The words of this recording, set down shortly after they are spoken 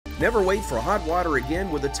Never wait for hot water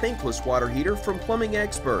again with a tankless water heater from Plumbing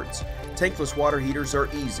Experts. Tankless water heaters are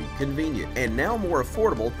easy, convenient, and now more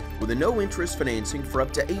affordable with a no-interest financing for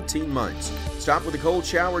up to 18 months. Stop with the cold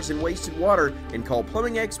showers and wasted water and call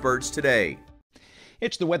Plumbing Experts today.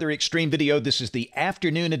 It's the Weather Xtreme video. This is the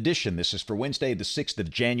afternoon edition. This is for Wednesday, the 6th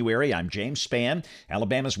of January. I'm James Spann.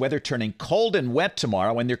 Alabama's weather turning cold and wet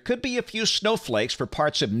tomorrow, and there could be a few snowflakes for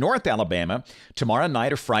parts of North Alabama tomorrow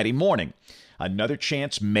night or Friday morning. Another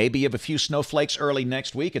chance maybe of a few snowflakes early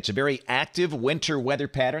next week. It's a very active winter weather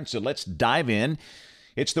pattern, so let's dive in.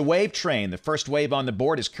 It's the wave train. The first wave on the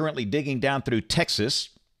board is currently digging down through Texas,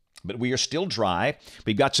 but we are still dry.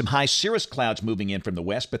 We've got some high cirrus clouds moving in from the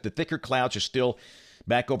west, but the thicker clouds are still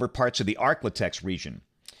back over parts of the Arklatex region.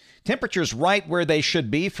 Temperatures right where they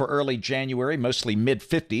should be for early January, mostly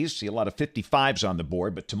mid-50s. See a lot of 55s on the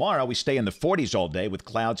board, but tomorrow we stay in the 40s all day with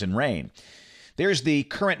clouds and rain. There's the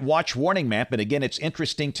current watch warning map, and again, it's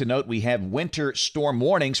interesting to note we have winter storm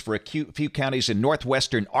warnings for a few counties in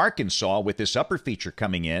northwestern Arkansas with this upper feature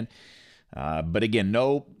coming in. But again,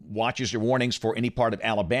 no watches or warnings for any part of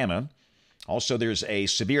Alabama. Also, there's a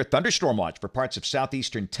severe thunderstorm watch for parts of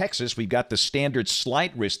southeastern Texas. We've got the standard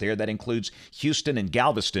slight risk there. That includes Houston and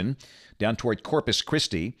Galveston down toward Corpus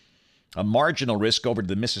Christi. A marginal risk over to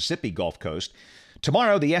the Mississippi Gulf Coast.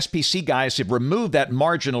 Tomorrow, the SPC guys have removed that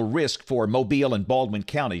marginal risk for Mobile and Baldwin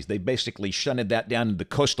counties. They basically shunted that down into the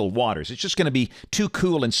coastal waters. It's just going to be too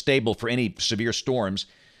cool and stable for any severe storms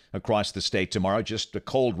across the state tomorrow. Just a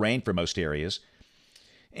cold rain for most areas.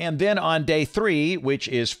 And then on day 3, which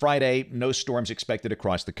is Friday, no storms expected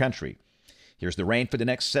across the country. Here's the rain for the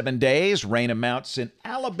next 7 days. Rain amounts in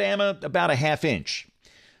Alabama about a ½ inch.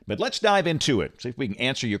 But let's dive into it. See if we can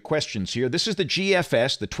answer your questions here. This is the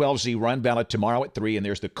GFS, the 12Z run, valid tomorrow at 3. And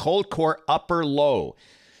there's the cold core upper low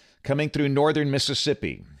coming through northern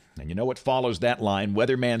Mississippi. And you know what follows that line?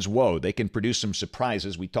 Weatherman's woe. They can produce some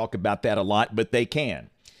surprises. We talk about that a lot, but they can.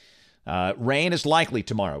 Rain is likely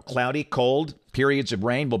tomorrow. Cloudy, cold, periods of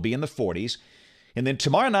rain will be in the 40s. And then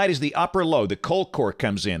tomorrow night is the upper low. The cold core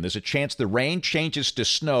comes in. There's a chance the rain changes to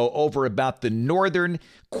snow over about the northern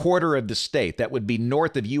quarter of the state. That would be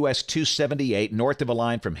north of US 278, north of a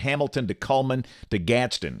line from Hamilton to Cullman to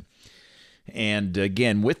Gadsden. And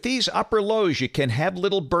again, with these upper lows, you can have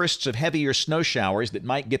little bursts of heavier snow showers that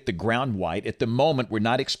might get the ground white. At the moment, we're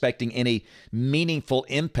not expecting any meaningful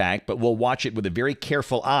impact, but we'll watch it with a very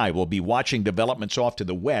careful eye. We'll be watching developments off to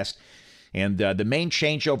the west. And the main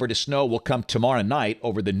changeover to snow will come tomorrow night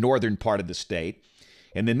over the northern part of the state.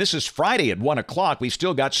 And then this is Friday at 1 o'clock. We've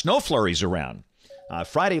still got snow flurries around.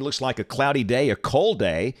 Friday looks like a cloudy day, a cold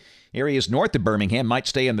day. Areas north of Birmingham might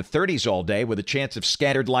stay in the 30s all day with a chance of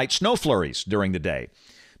scattered light snow flurries during the day.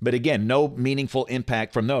 But again, no meaningful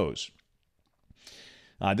impact from those.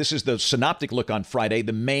 This is the synoptic look on Friday,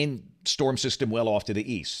 the main storm system well off to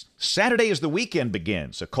the east. Saturday as the weekend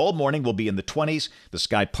begins. A cold morning will be in the 20s, the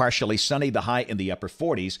sky partially sunny, the high in the upper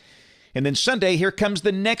 40s. And then Sunday, here comes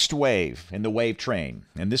the next wave in the wave train.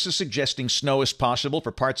 And this is suggesting snow is possible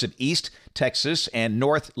for parts of East Texas and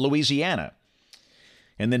North Louisiana.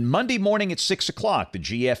 And then Monday morning at 6 o'clock, the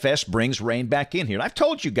GFS brings rain back in here. And I've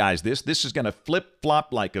told you guys this. This is going to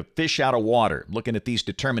flip-flop like a fish out of water, looking at these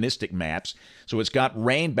deterministic maps. So it's got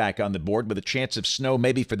rain back on the board with a chance of snow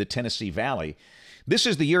maybe for the Tennessee Valley. This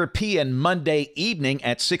is the European Monday evening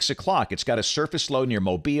at 6 o'clock. It's got a surface low near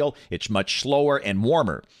Mobile. It's much slower and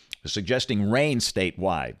warmer, suggesting rain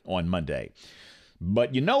statewide on Monday.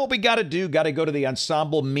 But you know what we got to do? Got to go to the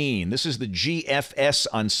ensemble mean. This is the GFS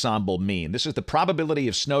ensemble mean. This is the probability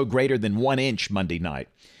of snow greater than 1 inch Monday night.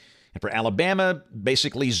 And for Alabama,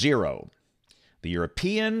 basically 0. The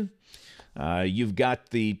European, you've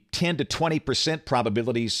got the 10 to 20%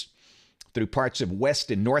 probabilities through parts of West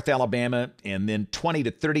and North Alabama, and then 20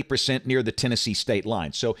 to 30% near the Tennessee state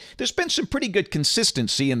line. So there's been some pretty good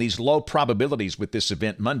consistency in these low probabilities with this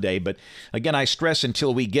event Monday. But again, I stress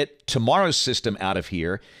until we get tomorrow's system out of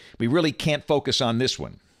here, we really can't focus on this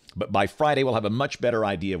one. But by Friday, we'll have a much better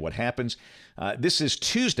idea of what happens. This is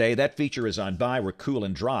Tuesday. That feature is on by. We're cool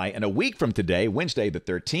and dry. And a week from today, Wednesday the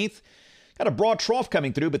 13th, got a broad trough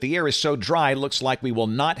coming through, but the air is so dry, it looks like we will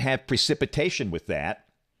not have precipitation with that.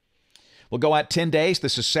 We'll go out 10 days.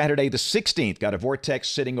 This is Saturday the 16th. Got a vortex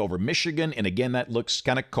sitting over Michigan, and again, that looks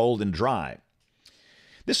kind of cold and dry.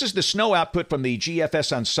 This is the snow output from the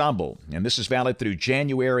GFS ensemble, and this is valid through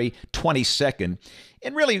January 22nd.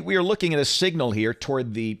 And really, we are looking at a signal here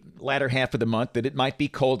toward the latter half of the month that it might be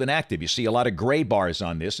cold and active. You see a lot of gray bars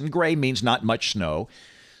on this, and gray means not much snow,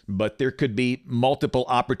 but there could be multiple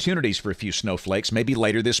opportunities for a few snowflakes, maybe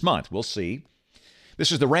later this month. We'll see.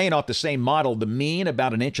 This is the rain off the same model. The mean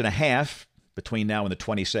about 1.5 inches. between now and the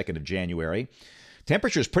 22nd of January.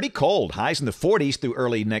 Temperatures pretty cold, highs in the 40s through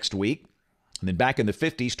early next week, and then back in the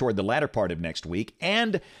 50s toward the latter part of next week.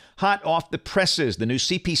 And hot off the presses, the new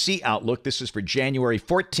CPC outlook, this is for January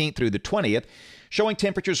 14th through the 20th, showing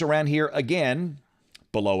temperatures around here again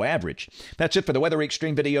below average. That's it for the Weather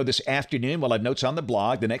Xtreme video this afternoon. We'll have notes on the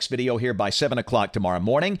blog. The next video here by 7 o'clock tomorrow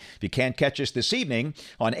morning. If you can't catch us this evening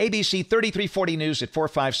on ABC 3340 News at 4,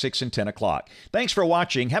 5, 6, and 10 o'clock. Thanks for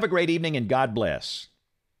watching. Have a great evening and God bless.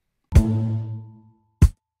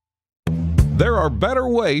 There are better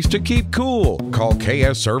ways to keep cool. Call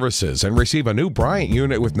KS Services and receive a new Bryant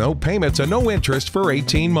unit with no payments and no interest for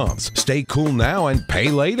 18 months. Stay cool now and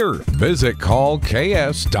pay later. Visit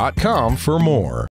callks.com for more.